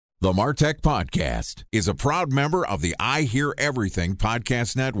The MarTech Podcast is a proud member of the I Hear Everything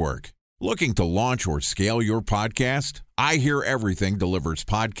Podcast Network. Looking to launch or scale your podcast? I Hear Everything delivers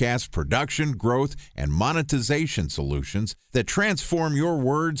podcast production, growth, and monetization solutions that transform your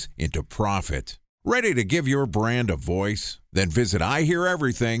words into profit. Ready to give your brand a voice? Then visit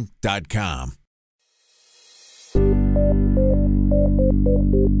iheareverything.com.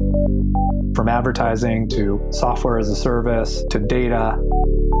 From advertising to software as a service to data.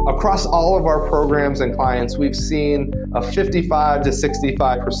 Across all of our programs and clients, we've seen a 55 to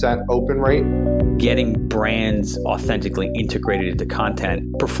 65% open rate. Getting brands authentically integrated into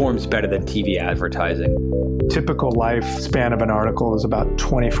content performs better than TV advertising. Typical lifespan of an article is about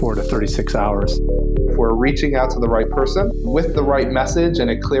 24 to 36 hours. If we're reaching out to the right person with the right message and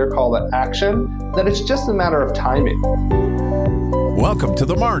a clear call to action, then it's just a matter of timing. Welcome to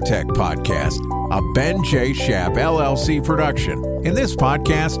the MarTech Podcast, a Ben J. Schaap LLC production. In this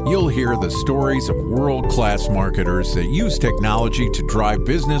podcast, you'll hear the stories of world-class marketers that use technology to drive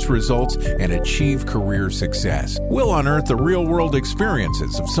business results and achieve career success. We'll unearth the real-world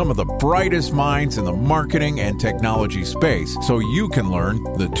experiences of some of the brightest minds in the marketing and technology space so you can learn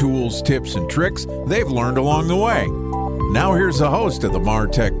the tools, tips, and tricks they've learned along the way. Now here's the host of the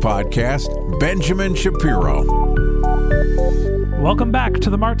MarTech Podcast, Benjamin Shapiro. Welcome back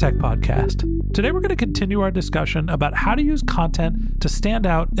to the MarTech Podcast. Today we're going to continue our discussion about how to use content to stand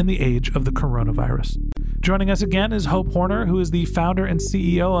out in the age of the coronavirus. Joining us again is Hope Horner, who is the founder and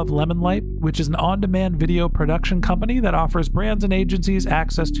CEO of Lemonlight, which is an on-demand video production company that offers brands and agencies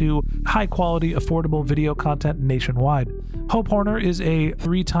access to high-quality, affordable video content nationwide. Hope Horner is a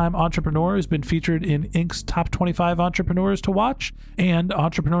three-time entrepreneur who's been featured in Inc.'s Top 25 Entrepreneurs to Watch and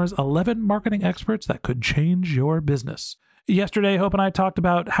Entrepreneur's 11 Marketing Experts That Could Change Your Business. Yesterday, Hope and I talked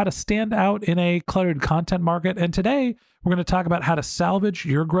about how to stand out in a cluttered content market, and today we're going to talk about how to salvage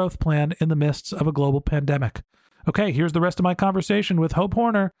your growth plan in the midst of a global pandemic. Okay, here's the rest of my conversation with Hope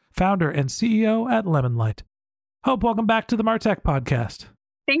Horner, founder and CEO at Lemonlight. Hope, welcome back to the MarTech Podcast.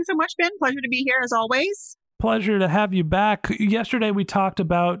 Thanks so much, Ben. Pleasure to be here as always. Pleasure to have you back. Yesterday, we talked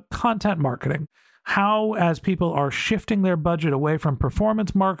about content marketing. How, as people are shifting their budget away from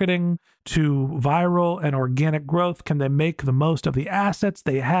performance marketing to viral and organic growth, can they make the most of the assets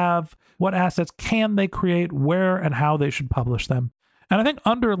they have? What assets can they create? Where and how they should publish them? And I think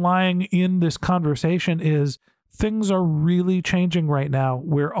underlying in this conversation is things are really changing right now.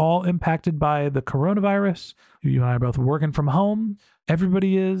 We're all impacted by the coronavirus. You and I are both working from home.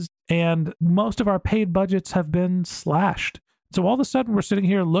 Everybody is. And most of our paid budgets have been slashed. So all of a sudden, we're sitting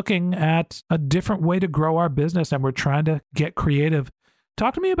here looking at a different way to grow our business, and we're trying to get creative.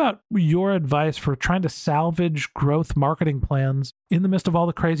 Talk to me about your advice for trying to salvage growth marketing plans in the midst of all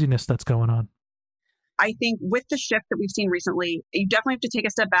the craziness that's going on. I think with the shift that we've seen recently, you definitely have to take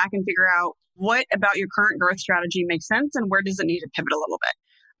a step back and figure out what about your current growth strategy makes sense and where does it need to pivot a little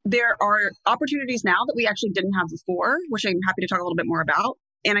bit. There are opportunities now that we actually didn't have before, which I'm happy to talk a little bit more about.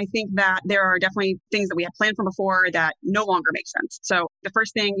 And I think that there are definitely things that we had planned from before that no longer make sense. So the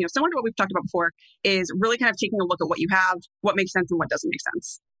first thing, similar to what we've talked about before, is really kind of taking a look at what you have, what makes sense and what doesn't make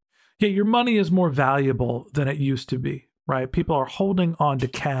sense. Yeah, your money is more valuable than it used to be, right? People are holding on to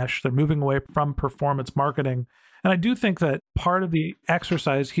cash. They're moving away from performance marketing. And I do think that part of the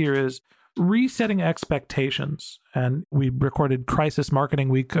exercise here is resetting expectations. And we recorded Crisis Marketing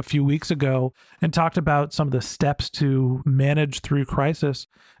Week a few weeks ago and talked about some of the steps to manage through crisis.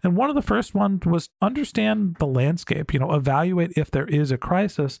 And one of the first ones was understand the landscape, evaluate if there is a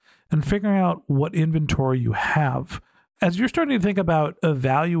crisis and figuring out what inventory you have. As you're starting to think about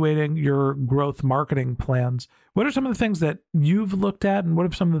evaluating your growth marketing plans, what are some of the things that you've looked at and what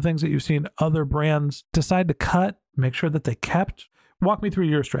are some of the things that you've seen other brands decide to cut, make sure that they kept? Walk me through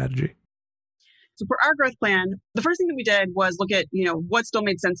your strategy. So for our growth plan, the first thing that we did was look at, what still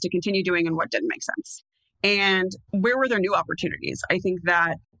made sense to continue doing and what didn't make sense. And where were there new opportunities? I think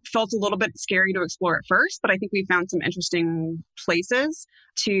that felt a little bit scary to explore at first, but I think we found some interesting places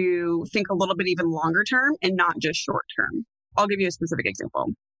to think a little bit even longer term and not just short term. I'll give you a specific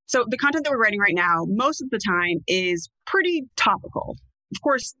example. So the content that we're writing right now, most of the time is pretty topical. Of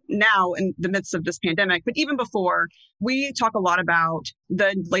course, now in the midst of this pandemic, but even before, we talk a lot about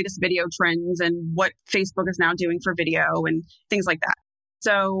the latest video trends and what Facebook is now doing for video and things like that.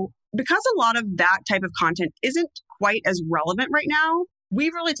 So because a lot of that type of content isn't quite as relevant right now,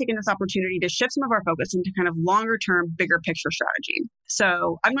 we've really taken this opportunity to shift some of our focus into kind of longer term, bigger picture strategy.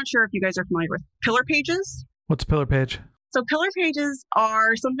 So I'm not sure if you guys are familiar with pillar pages. What's a pillar page? So pillar pages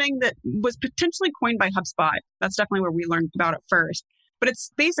are something that was potentially coined by HubSpot. That's definitely where we learned about it first. But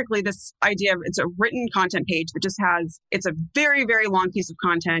it's basically this idea of it's a written content page that just it's a very, very long piece of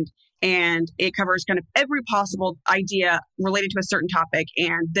content, and it covers kind of every possible idea related to a certain topic.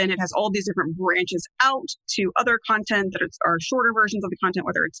 And then it has all these different branches out to other content that are shorter versions of the content,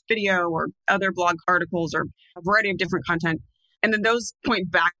 whether it's video or other blog articles or a variety of different content. And then those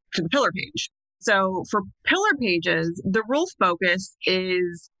point back to the pillar page. So for pillar pages, the real focus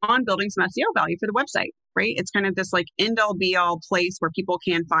is on building some SEO value for the website, right? It's kind of this like end-all be-all place where people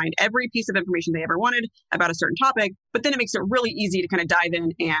can find every piece of information they ever wanted about a certain topic, but then it makes it really easy to kind of dive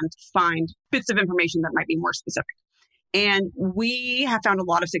in and find bits of information that might be more specific. And we have found a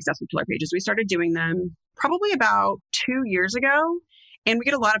lot of success with pillar pages. We started doing them probably about 2 years ago, and we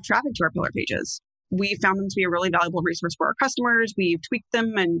get a lot of traffic to our pillar pages. We found them to be a really valuable resource for our customers. We've tweaked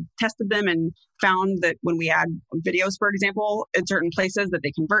them and tested them and found that when we add videos, for example, in certain places that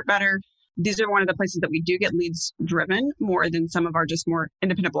they convert better. These are one of the places that we do get leads driven more than some of our just more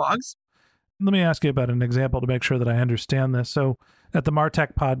independent blogs. Let me ask you about an example to make sure that I understand this. So at the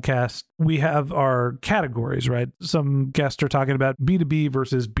MarTech podcast, we have our categories, right? Some guests are talking about B2B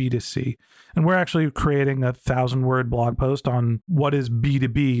versus B2C. And we're actually creating 1,000-word blog post on what is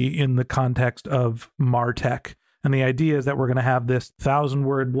B2B in the context of MarTech. And the idea is that we're going to have this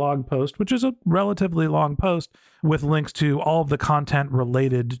 1,000-word blog post, which is a relatively long post, with links to all of the content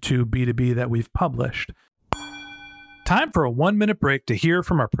related to B2B that we've published. Time for a 1-minute break to hear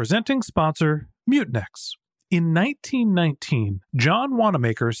from our presenting sponsor, Mutinex. In 1919, John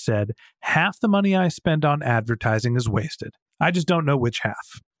Wanamaker said, "Half the money I spend on advertising is wasted. I just don't know which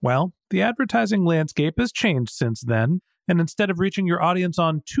half." Well, the advertising landscape has changed since then, and instead of reaching your audience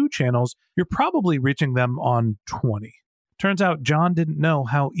on 2 channels, you're probably reaching them on 20. Turns out John didn't know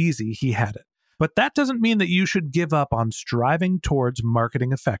how easy he had it. But that doesn't mean that you should give up on striving towards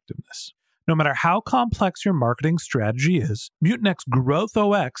marketing effectiveness. No matter how complex your marketing strategy is, Mutinex Growth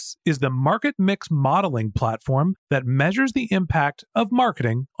OX is the market mix modeling platform that measures the impact of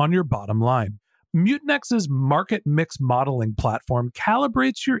marketing on your bottom line. Mutinex's market mix modeling platform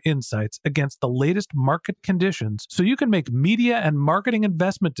calibrates your insights against the latest market conditions so you can make media and marketing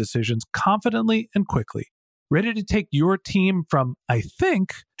investment decisions confidently and quickly. Ready to take your team from I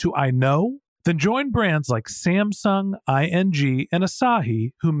think to I know? Then join brands like Samsung, ING, and Asahi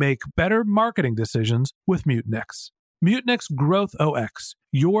who make better marketing decisions with Mutinex. Mutinex Growth OX.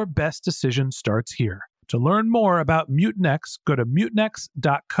 Your best decision starts here. To learn more about Mutinex, go to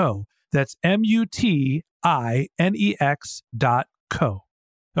mutinex.co. That's MUTINEX.co.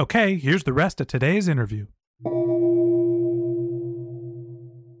 Okay, here's the rest of today's interview.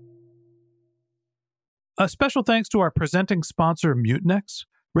 A special thanks to our presenting sponsor, Mutinex.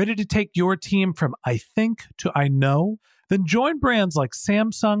 Ready to take your team from I think to I know? Then join brands like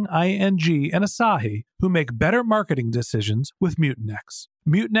Samsung, ING, and Asahi who make better marketing decisions with Mutinex.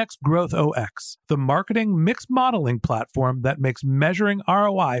 Mutinex Growth OX, the marketing mix modeling platform that makes measuring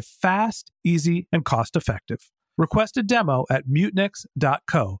ROI fast, easy, and cost-effective. Request a demo at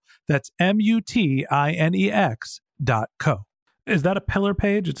mutinex.co. That's MUTINEX.co. Is that a pillar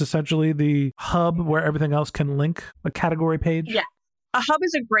page? It's essentially the hub where everything else can link, a category page? Yeah. A hub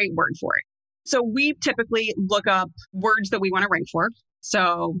is a great word for it. So we typically look up words that we want to rank for.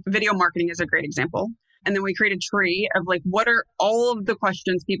 So video marketing is a great example. And then we create a tree of like, what are all of the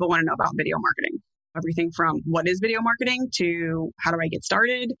questions people want to know about video marketing? Everything from what is video marketing to how do I get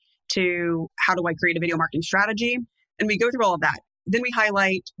started to how do I create a video marketing strategy? And we go through all of that. Then we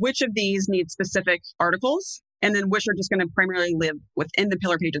highlight which of these need specific articles and then which are just going to primarily live within the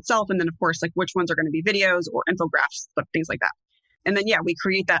pillar page itself. And then of course, like which ones are going to be videos or infographics, things like that. And then, we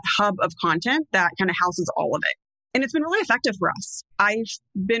create that hub of content that kind of houses all of it. And it's been really effective for us. I've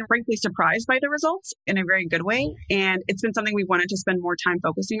been frankly surprised by the results in a very good way. And it's been something we wanted to spend more time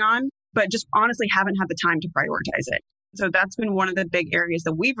focusing on, but just honestly haven't had the time to prioritize it. So that's been one of the big areas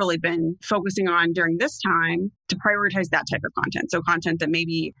that we've really been focusing on during this time to prioritize that type of content. So content that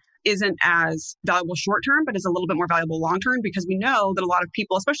maybe isn't as valuable short term, but is a little bit more valuable long term, because we know that a lot of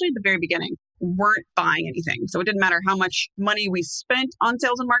people, especially at the very beginning, weren't buying anything. So it didn't matter how much money we spent on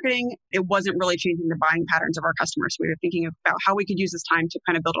sales and marketing, it wasn't really changing the buying patterns of our customers. We were thinking about how we could use this time to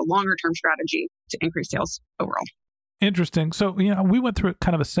kind of build a longer term strategy to increase sales overall. Interesting. So, we went through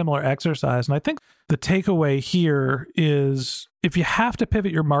kind of a similar exercise. And I think the takeaway here is if you have to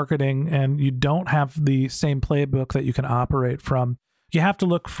pivot your marketing and you don't have the same playbook that you can operate from, you have to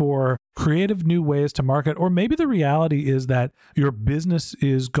look for creative new ways to market, or maybe the reality is that your business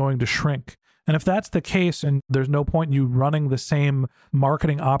is going to shrink. And if that's the case and there's no point in you running the same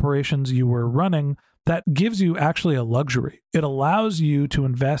marketing operations you were running, that gives you actually a luxury. It allows you to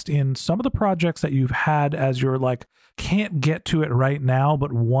invest in some of the projects that you've had as your can't get to it right now,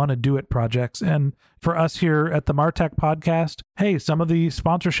 but want to do it projects. And for us here at the MarTech podcast, hey, some of the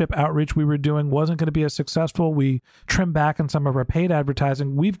sponsorship outreach we were doing wasn't going to be as successful. We trimmed back on some of our paid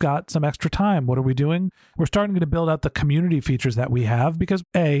advertising. We've got some extra time. What are we doing? We're starting to build out the community features that we have because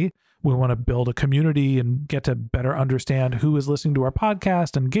we want to build a community and get to better understand who is listening to our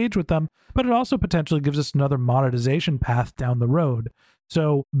podcast, engage with them, but it also potentially gives us another monetization path down the road.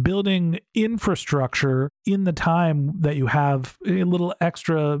 So building infrastructure in the time that you have a little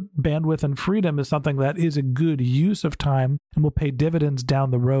extra bandwidth and freedom is something that is a good use of time and will pay dividends down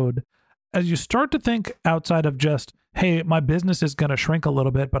the road. As you start to think outside of just, hey, my business is going to shrink a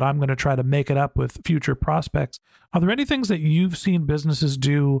little bit, but I'm going to try to make it up with future prospects. Are there any things that you've seen businesses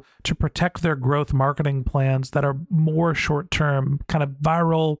do to protect their growth marketing plans that are more short-term, kind of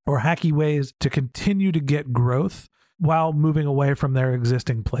viral or hacky ways to continue to get growth while moving away from their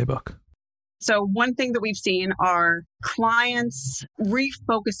existing playbook? So one thing that we've seen are clients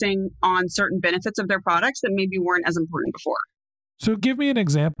refocusing on certain benefits of their products that maybe weren't as important before. So give me an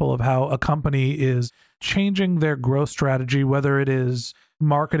example of how a company is changing their growth strategy, whether it is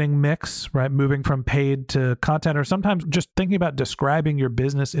marketing mix, right? Moving from paid to content, or sometimes just thinking about describing your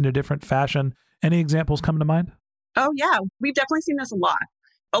business in a different fashion. Any examples come to mind? Oh, yeah. We've definitely seen this a lot.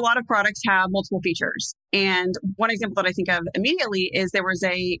 A lot of products have multiple features. And one example that I think of immediately is there was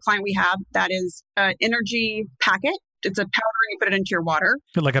a client we have that is an energy packet. It's a powder and you put it into your water.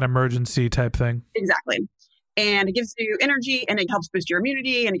 Like an emergency type thing. Exactly. And it gives you energy and it helps boost your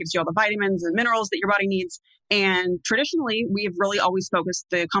immunity and it gives you all the vitamins and minerals that your body needs. And traditionally, we've really always focused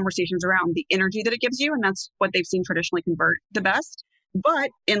the conversations around the energy that it gives you. And that's what they've seen traditionally convert the best. But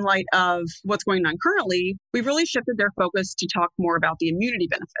in light of what's going on currently, we've really shifted their focus to talk more about the immunity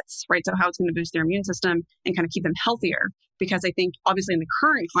benefits, right? So how it's going to boost their immune system and kind of keep them healthier. Because I think obviously in the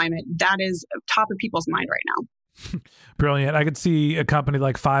current climate, that is top of people's mind right now. Brilliant. I could see a company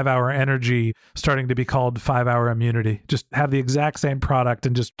like 5 Hour Energy starting to be called 5 Hour Immunity. Just have the exact same product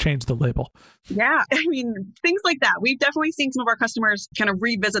and just change the label. Yeah. I mean, things like that. We've definitely seen some of our customers kind of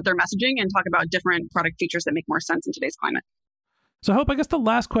revisit their messaging and talk about different product features that make more sense in today's climate. So Hope, I guess the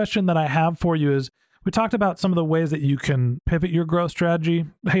last question that I have for you is, we talked about some of the ways that you can pivot your growth strategy.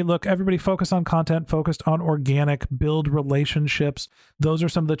 Hey, look, everybody focus on content, focused on organic, build relationships. Those are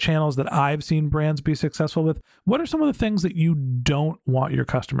some of the channels that I've seen brands be successful with. What are some of the things that you don't want your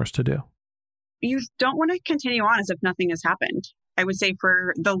customers to do? You don't want to continue on as if nothing has happened. I would say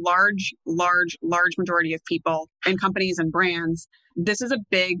for the large majority of people and companies and brands, this is a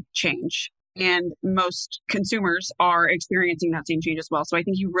big change. And most consumers are experiencing that same change as well. So I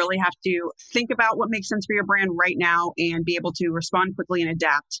think you really have to think about what makes sense for your brand right now and be able to respond quickly and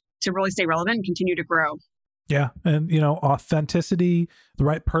adapt to really stay relevant and continue to grow. Yeah. And, authenticity, the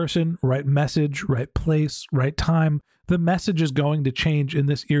right person, right message, right place, right time. The message is going to change in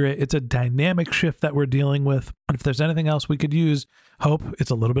this era. It's a dynamic shift that we're dealing with. And if there's anything else we could use, hope,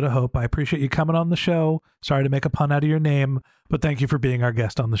 it's a little bit of hope. I appreciate you coming on the show. Sorry to make a pun out of your name, but thank you for being our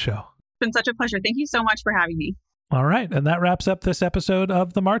guest on the show. Been such a pleasure. Thank you so much for having me. All right. And that wraps up this episode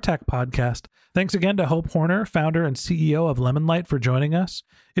of the MarTech podcast. Thanks again to Hope Horner, founder and CEO of Lemonlight, for joining us.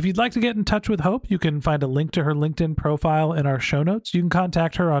 If you'd like to get in touch with Hope, you can find a link to her LinkedIn profile in our show notes. You can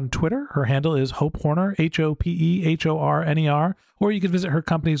contact her on Twitter. Her handle is Hope Horner, HOPEHORNER, or you can visit her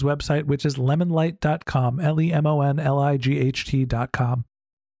company's website, which is lemonlight.com, LEMONLIGHT.com.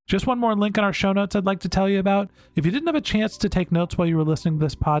 Just one more link in our show notes I'd like to tell you about. If you didn't have a chance to take notes while you were listening to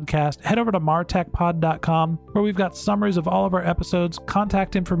this podcast, head over to martechpod.com, where we've got summaries of all of our episodes,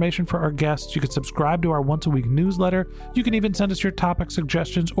 contact information for our guests. You can subscribe to our once-a-week newsletter. You can even send us your topic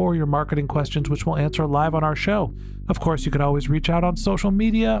suggestions or your marketing questions, which we'll answer live on our show. Of course, you can always reach out on social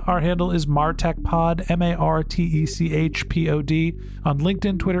media. Our handle is MarTechPod, MarTechPod, on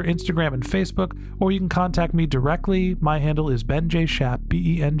LinkedIn, Twitter, Instagram, and Facebook, or you can contact me directly. My handle is Ben J. Shap,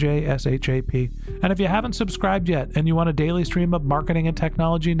 BenJShap. And if you haven't subscribed yet and you want a daily stream of marketing and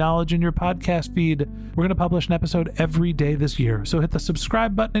technology knowledge in your podcast feed, we're going to publish an episode every day this year. So hit the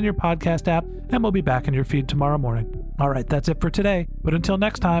subscribe button in your podcast app, and we'll be back in your feed tomorrow morning. All right, that's it for today. But until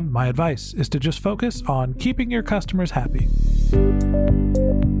next time, my advice is to just focus on keeping your customers happy.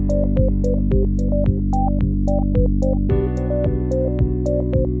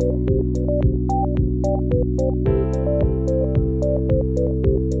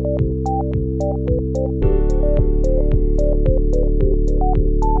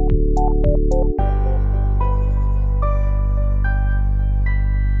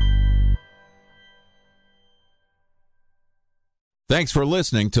 Thanks for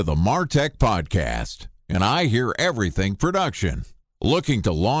listening to the MarTech Podcast, an I Hear Everything production. Looking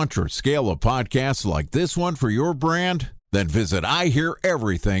to launch or scale a podcast like this one for your brand? Then visit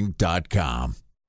iheareverything.com.